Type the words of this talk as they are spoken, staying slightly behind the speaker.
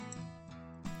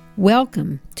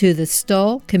Welcome to the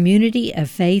Stull Community of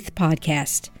Faith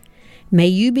podcast. May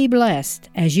you be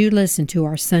blessed as you listen to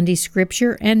our Sunday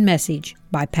scripture and message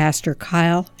by Pastor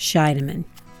Kyle Scheidemann.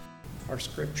 Our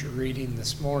scripture reading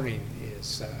this morning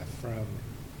is from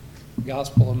the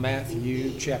Gospel of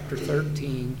Matthew, chapter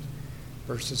 13,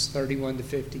 verses 31 to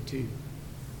 52.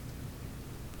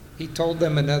 He told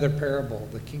them another parable.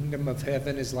 The kingdom of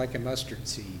heaven is like a mustard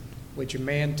seed, which a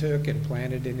man took and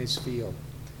planted in his field.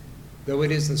 Though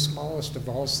it is the smallest of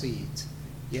all seeds,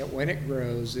 yet when it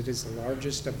grows, it is the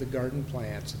largest of the garden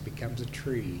plants and becomes a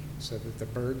tree, so that the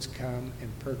birds come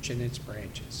and perch in its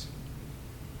branches.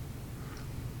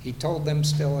 He told them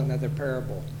still another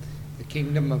parable. The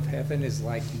kingdom of heaven is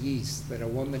like yeast that a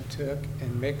woman took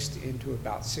and mixed into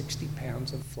about 60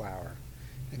 pounds of flour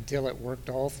until it worked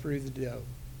all through the dough.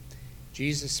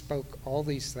 Jesus spoke all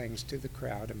these things to the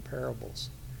crowd in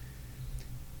parables.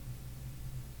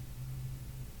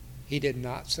 He did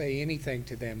not say anything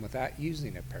to them without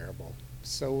using a parable.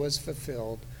 So was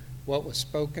fulfilled what was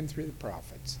spoken through the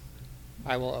prophets.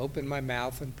 I will open my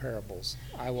mouth in parables.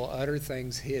 I will utter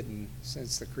things hidden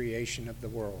since the creation of the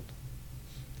world.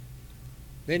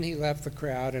 Then he left the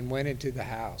crowd and went into the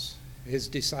house. His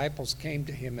disciples came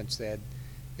to him and said,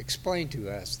 "Explain to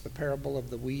us the parable of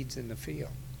the weeds in the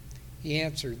field." He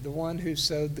answered, "The one who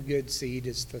sowed the good seed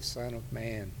is the Son of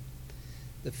Man.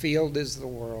 The field is the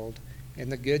world, and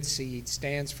the good seed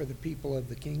stands for the people of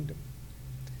the kingdom.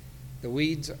 The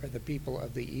weeds are the people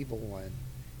of the evil one,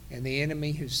 and the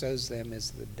enemy who sows them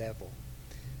is the devil.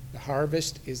 The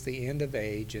harvest is the end of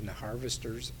age, and the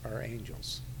harvesters are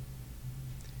angels.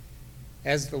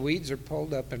 As the weeds are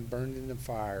pulled up and burned in the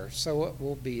fire, so it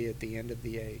will be at the end of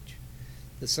the age.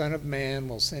 The Son of Man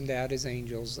will send out his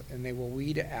angels, and they will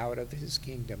weed out of his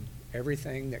kingdom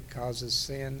everything that causes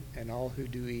sin and all who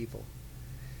do evil.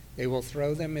 They will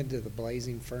throw them into the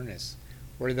blazing furnace,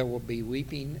 where there will be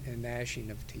weeping and gnashing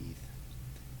of teeth.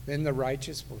 Then the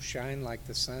righteous will shine like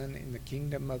the sun in the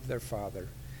kingdom of their Father.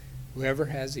 Whoever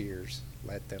has ears,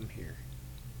 let them hear.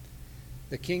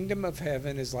 The kingdom of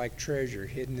heaven is like treasure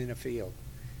hidden in a field.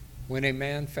 When a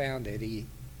man found it, he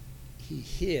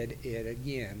hid it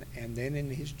again, and then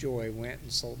in his joy went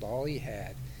and sold all he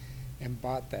had and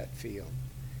bought that field.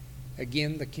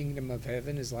 Again, the kingdom of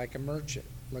heaven is like a merchant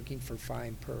looking for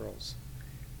fine pearls.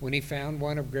 When he found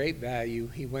one of great value,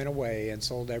 he went away and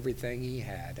sold everything he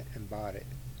had and bought it.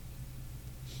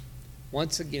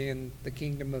 Once again, the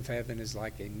kingdom of heaven is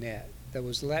like a net that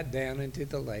was let down into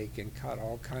the lake and caught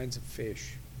all kinds of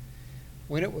fish.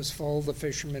 When it was full, the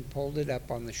fishermen pulled it up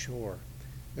on the shore.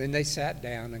 Then they sat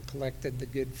down and collected the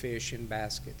good fish in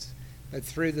baskets, but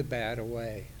threw the bad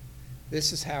away.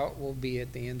 This is how it will be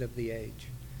at the end of the age.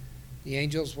 The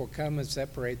angels will come and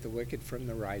separate the wicked from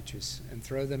the righteous and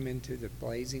throw them into the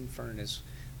blazing furnace,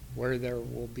 where there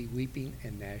will be weeping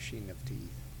and gnashing of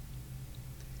teeth.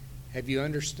 Have you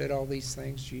understood all these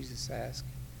things? Jesus asked.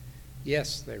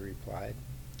 Yes, they replied.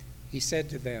 He said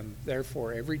to them,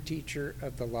 therefore, every teacher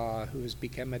of the law who has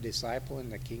become a disciple in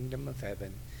the kingdom of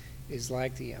heaven is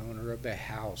like the owner of a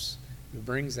house who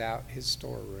brings out his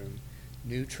storeroom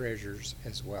new treasures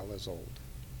as well as old.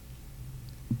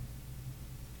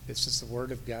 This is the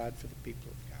word of God for the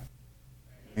people of God.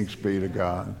 Thanks be to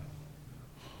God.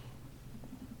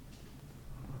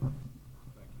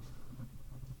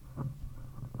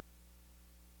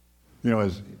 You know,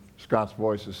 as Scott's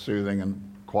voice is soothing and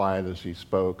quiet as he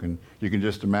spoke, and you can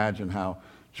just imagine how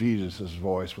Jesus'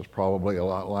 voice was probably a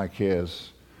lot like his.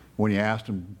 When you asked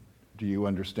him, do you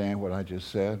understand what I just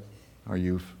said? Are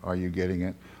you getting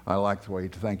it? I like the way,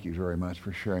 thank you very much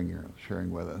for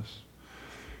sharing with us.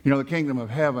 You know, the kingdom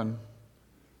of heaven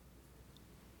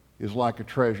is like a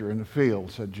treasure in the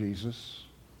field, said Jesus.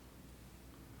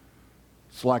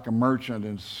 It's like a merchant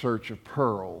in search of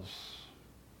pearls.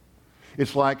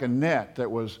 It's like a net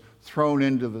that was thrown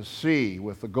into the sea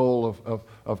with the goal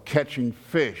of catching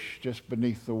fish just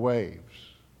beneath the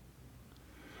waves.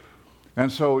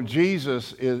 And so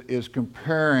Jesus is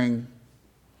comparing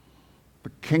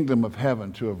the kingdom of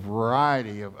heaven to a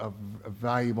variety of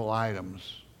valuable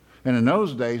items. And in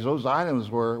those days, those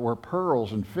items were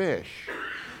pearls and fish.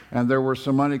 And there were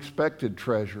some unexpected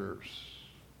treasures.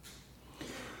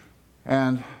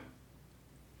 And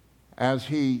as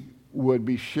he would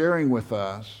be sharing with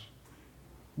us,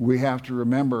 we have to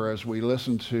remember as we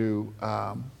listen to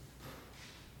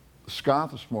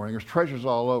Scott this morning, there's treasures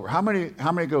all over. How many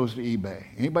goes to eBay?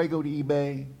 Anybody go to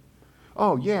eBay?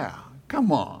 Oh, yeah.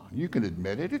 Come on. You can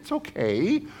admit it. It's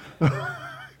okay.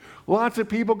 Lots of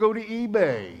people go to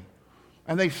eBay.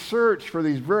 and they search for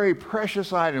these very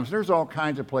precious items. There's all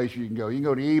kinds of places you can go. You can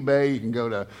go to eBay. You can go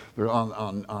to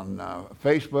on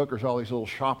Facebook. There's all these little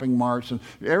shopping marts, and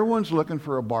everyone's looking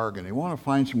for a bargain. They want to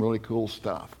find some really cool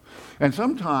stuff. And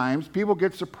sometimes people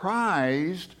get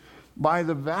surprised by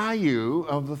the value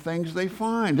of the things they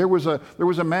find. There was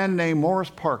a man named Morris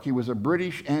Park. He was a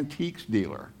British antiques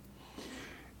dealer.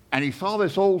 And he saw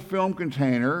this old film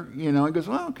container, he goes,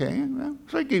 well, okay,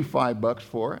 so he gave $5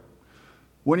 for it.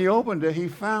 When he opened it, he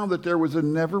found that there was a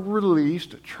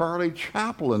never-released Charlie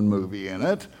Chaplin movie in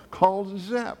it called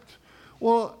Zept.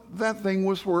 Well, that thing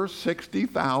was worth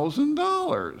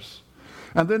 $60,000.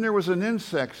 And then there was an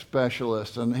insect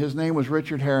specialist, and his name was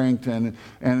Richard Harrington,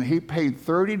 and he paid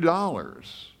 $30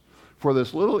 for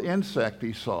this little insect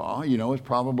he saw. It was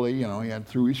probably, he had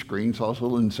through his screen, saw this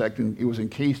little insect, and it was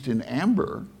encased in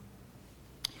amber.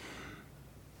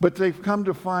 But they've come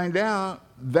to find out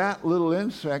that little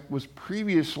insect was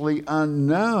previously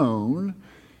unknown,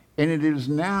 and it is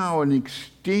now an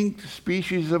extinct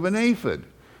species of an aphid,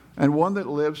 and one that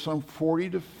lived some 40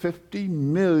 to 50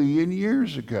 million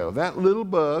years ago. That little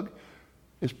bug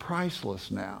is priceless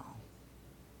now.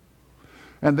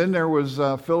 And then there was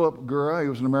Philip Gura. He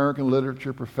was an American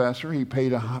literature professor. He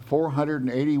paid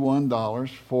 $481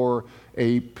 for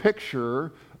a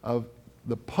picture of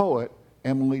the poet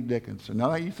Emily Dickinson.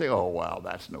 Now you say, oh, wow,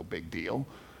 that's no big deal.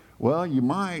 Well, you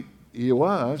might. It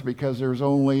was, because it was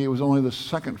only the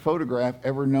second photograph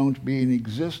ever known to be in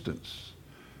existence.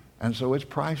 And so it's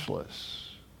priceless.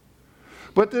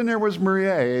 But then there was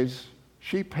Marie's.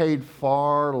 She paid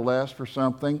far less for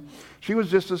something. She was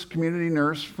just this community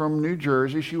nurse from New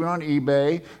Jersey. She went on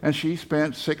eBay, and she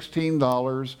spent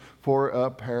 $16 for a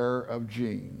pair of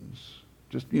jeans.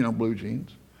 Just, blue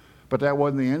jeans. But that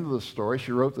wasn't the end of the story.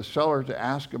 She wrote the seller to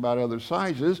ask about other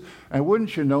sizes, and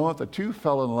wouldn't you know it, the two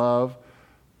fell in love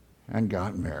and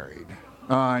got married.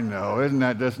 Oh, I know.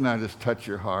 Doesn't that just touch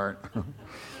your heart?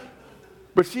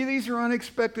 But see, these are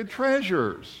unexpected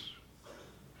treasures.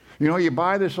 You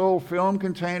buy this old film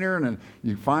container, and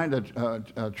you find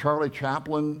a Charlie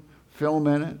Chaplin film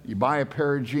in it. You buy a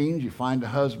pair of jeans, you find a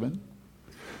husband.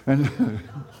 And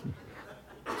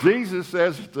Jesus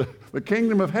says the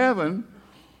kingdom of heaven,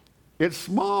 it's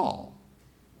small,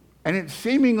 and it's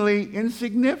seemingly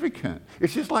insignificant.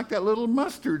 It's just like that little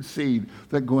mustard seed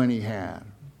that Gwenny had.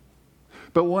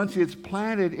 But once it's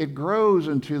planted, it grows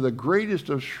into the greatest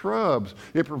of shrubs.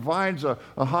 It provides a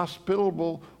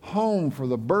hospitable home for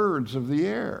the birds of the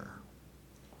air.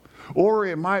 Or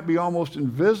it might be almost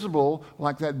invisible,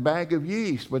 like that bag of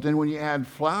yeast. But then when you add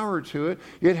flour to it,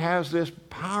 it has this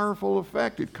powerful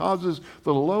effect. It causes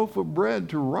the loaf of bread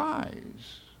to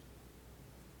rise.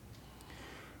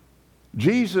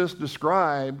 Jesus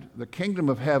described the kingdom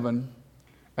of heaven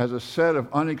as a set of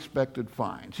unexpected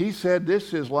finds. He said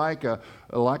this is like a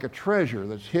treasure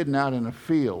that's hidden out in a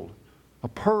field, a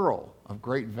pearl of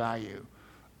great value,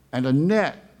 and a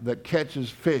net that catches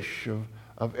fish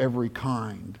of every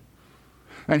kind.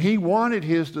 And he wanted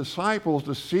his disciples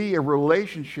to see a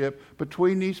relationship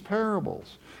between these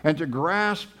parables and to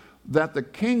grasp that the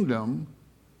kingdom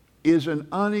is an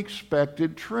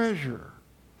unexpected treasure.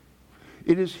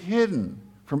 It is hidden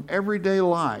from everyday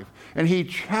life. And he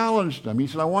challenged them. He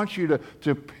said, I want you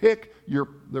to pick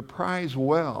the prize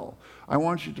well. I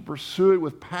want you to pursue it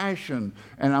with passion,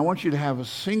 and I want you to have a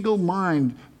single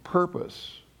mind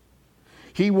purpose.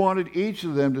 He wanted each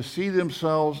of them to see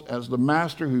themselves as the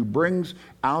master who brings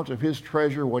out of his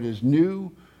treasure what is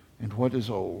new and what is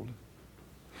old.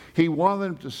 He wanted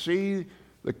them to see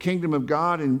the kingdom of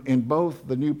God in both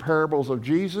the new parables of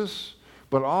Jesus,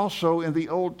 but also in the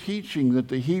old teaching that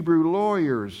the Hebrew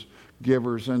lawyers,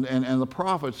 givers, and the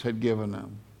prophets had given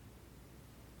them.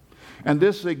 And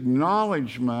this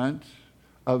acknowledgement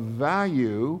of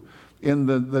value in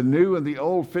the new and the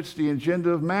old fits the agenda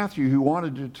of Matthew, who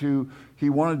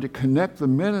wanted to connect the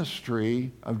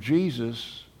ministry of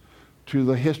Jesus to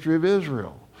the history of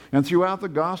Israel. And throughout the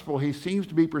gospel, he seems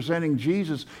to be presenting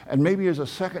Jesus and maybe as a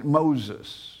second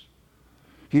Moses.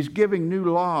 He's giving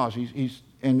new laws. He's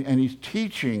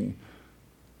teaching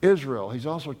Israel. He's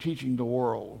also teaching the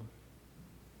world.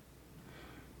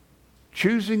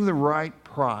 Choosing the right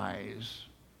prize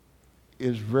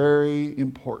is very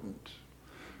important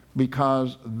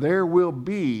because there will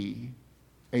be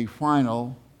a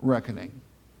final reckoning.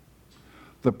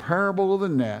 The parable of the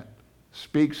net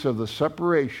speaks of the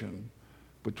separation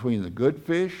between the good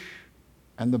fish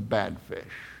and the bad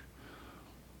fish.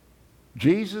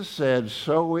 Jesus said,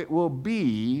 so it will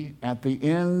be at the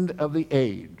end of the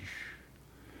age.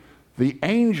 The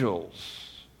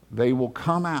angels, they will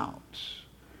come out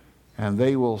and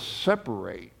they will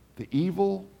separate the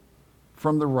evil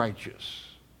from the righteous.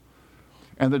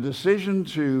 And the decision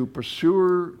to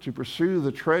pursue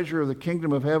the treasure of the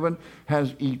kingdom of heaven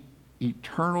has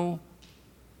eternal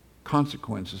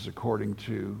consequences, according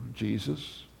to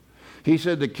Jesus. He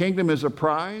said the kingdom is a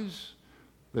prize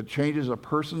that changes a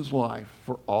person's life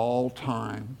for all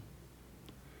time.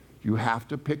 You have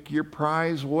to pick your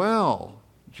prize well,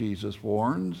 Jesus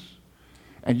warns,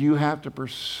 and you have to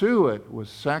pursue it with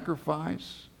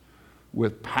sacrifice,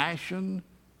 with passion,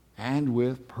 and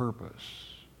with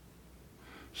purpose.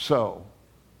 So,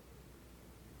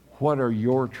 what are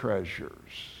your treasures?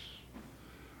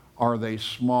 Are they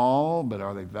small, but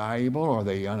are they valuable? Are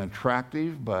they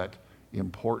unattractive, but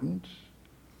important?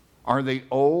 Are they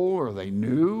old? Are they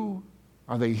new?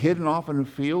 Are they hidden off in a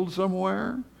field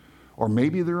somewhere? Or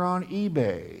maybe they're on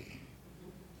eBay.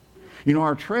 You know,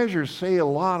 our treasures say a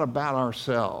lot about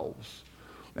ourselves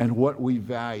and what we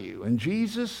value. And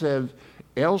Jesus said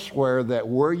elsewhere that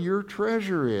where your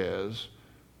treasure is,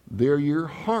 there your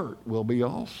heart will be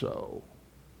also.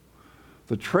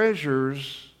 The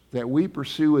treasures that we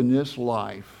pursue in this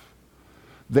life,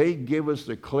 they give us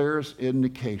the clearest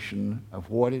indication of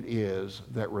what it is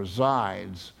that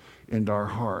resides in our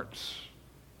hearts.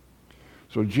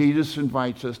 So Jesus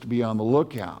invites us to be on the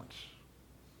lookout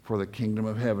for the kingdom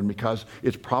of heaven, because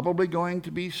it's probably going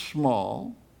to be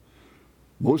small,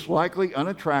 most likely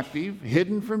unattractive,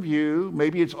 hidden from view.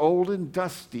 Maybe it's old and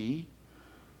dusty.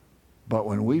 But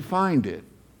when we find it,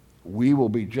 we will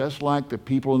be just like the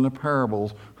people in the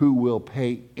parables who will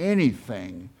pay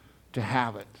anything to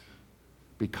have it,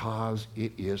 because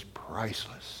it is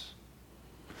priceless.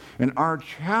 And our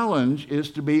challenge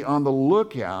is to be on the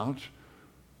lookout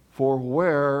for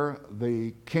where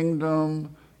the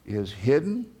kingdom is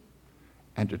hidden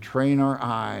and to train our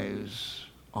eyes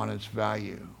on its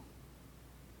value.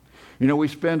 You know, we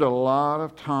spend a lot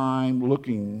of time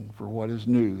looking for what is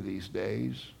new these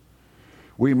days.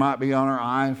 We might be on our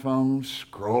iPhones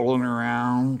scrolling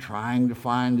around trying to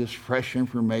find this fresh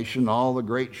information, all the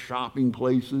great shopping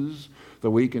places that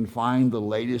we can find the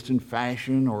latest in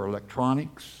fashion or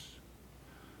electronics.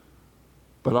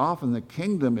 But often the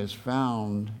kingdom is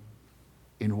found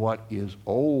in what is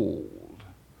old.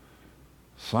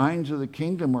 Signs of the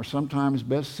kingdom are sometimes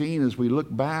best seen as we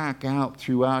look back out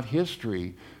throughout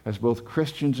history as both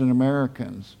Christians and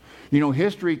Americans. You know,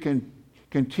 history can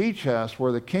teach us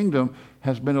where the kingdom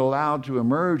has been allowed to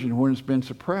emerge and when it's been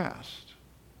suppressed.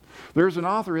 There's an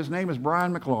author, his name is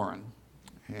Brian McLaurin,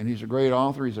 and he's a great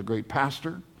author, he's a great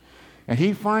pastor, and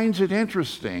he finds it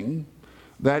interesting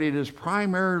that it is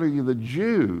primarily the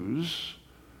Jews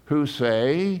who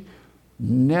say,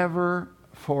 never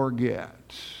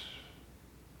forget,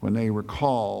 when they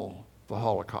recall the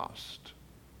Holocaust.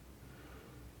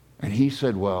 And he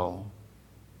said, well,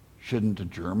 shouldn't the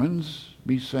Germans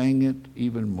be saying it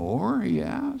even more, he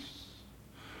asks?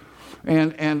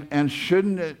 And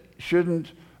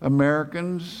shouldn't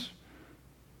Americans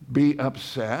be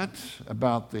upset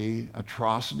about the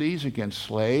atrocities against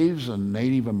slaves and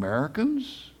Native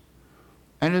Americans?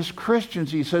 And as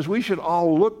Christians, he says, we should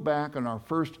all look back on our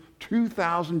first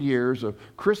 2,000 years of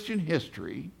Christian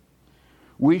history.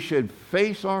 We should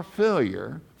face our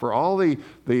failure for all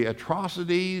the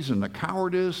atrocities and the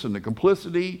cowardice and the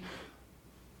complicity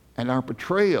and our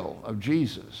betrayal of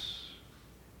Jesus.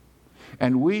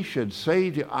 And we should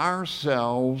say to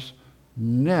ourselves,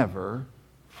 never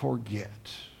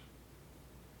forget.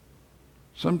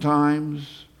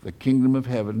 Sometimes the kingdom of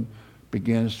heaven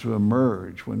begins to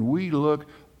emerge when we look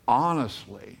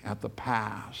honestly at the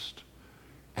past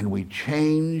and we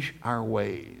change our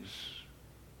ways.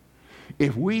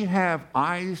 If we have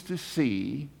eyes to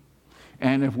see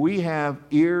and if we have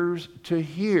ears to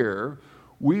hear,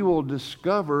 we will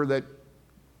discover that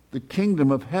the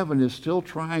kingdom of heaven is still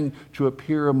trying to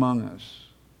appear among us.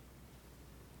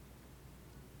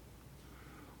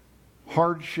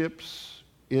 Hardships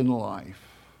in life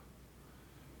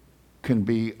can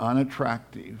be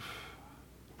unattractive,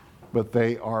 but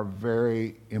they are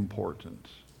very important.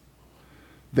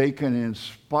 They can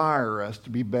inspire us to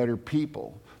be better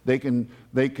people. They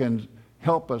can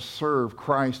help us serve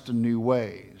Christ in new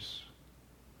ways.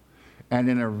 And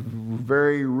in a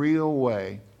very real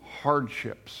way,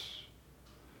 hardships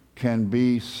can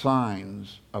be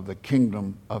signs of the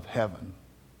kingdom of heaven.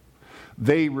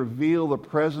 They reveal the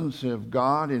presence of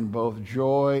God in both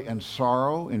joy and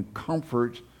sorrow, in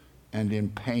comfort and in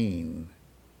pain,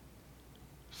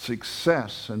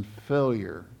 success and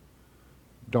failure,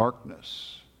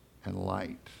 darkness and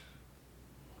light.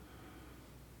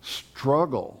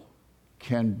 Struggle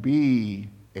can be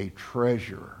a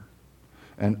treasure,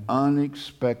 an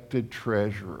unexpected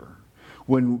treasure.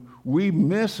 When we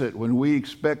miss it, when we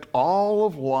expect all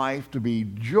of life to be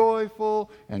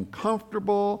joyful and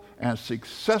comfortable and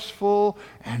successful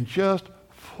and just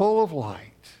full of light.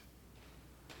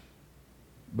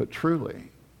 But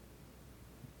truly,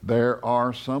 there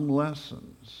are some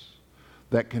lessons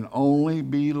that can only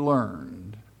be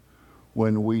learned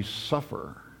when we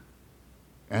suffer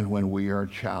and when we are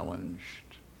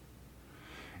challenged.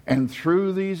 And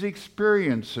through these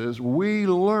experiences, we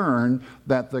learn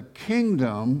that the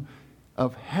kingdom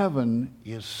of heaven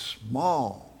is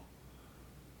small,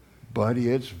 but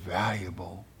it's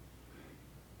valuable.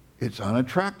 It's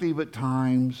unattractive at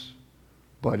times,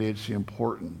 but it's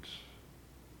important.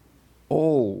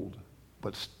 Old,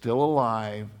 but still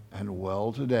alive and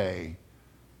well today,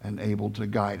 and able to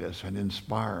guide us and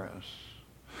inspire us.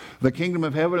 The kingdom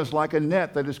of heaven is like a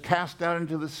net that is cast out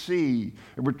into the sea.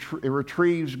 It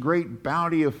retrieves great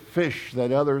bounty of fish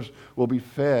that others will be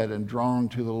fed and drawn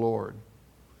to the Lord.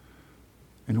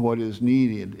 And what is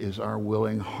needed is our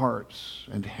willing hearts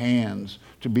and hands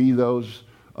to be those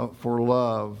for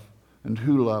love and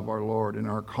who love our Lord and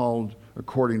are called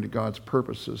according to God's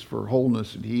purposes for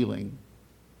wholeness and healing.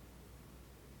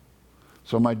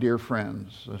 So, my dear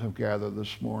friends that have gathered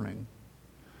this morning,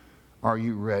 are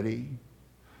you ready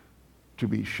to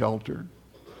be shelter,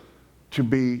 to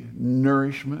be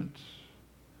nourishment,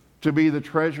 to be the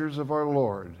treasures of our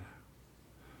Lord,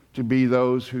 to be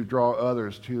those who draw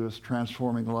others to His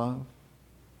transforming love?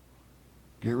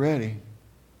 Get ready.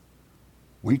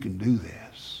 We can do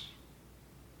this.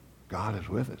 God is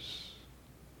with us.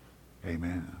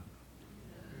 Amen.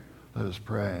 Let us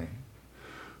pray.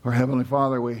 Our Heavenly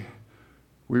Father, we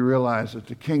realize that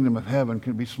the kingdom of heaven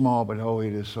can be small, but oh,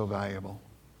 it is so valuable.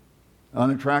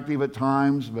 Unattractive at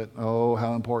times, but oh,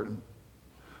 how important.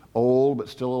 Old, but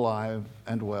still alive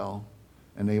and well,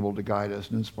 and able to guide us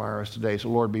and inspire us today. So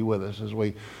Lord, be with us as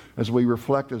we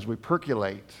reflect, as we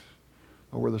percolate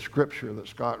over the scripture that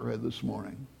Scott read this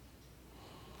morning.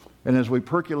 And as we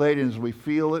percolate and as we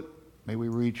feel it, may we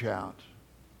reach out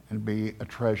and be a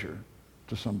treasure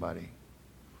to somebody.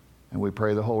 And we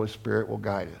pray the Holy Spirit will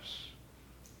guide us.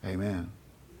 Amen.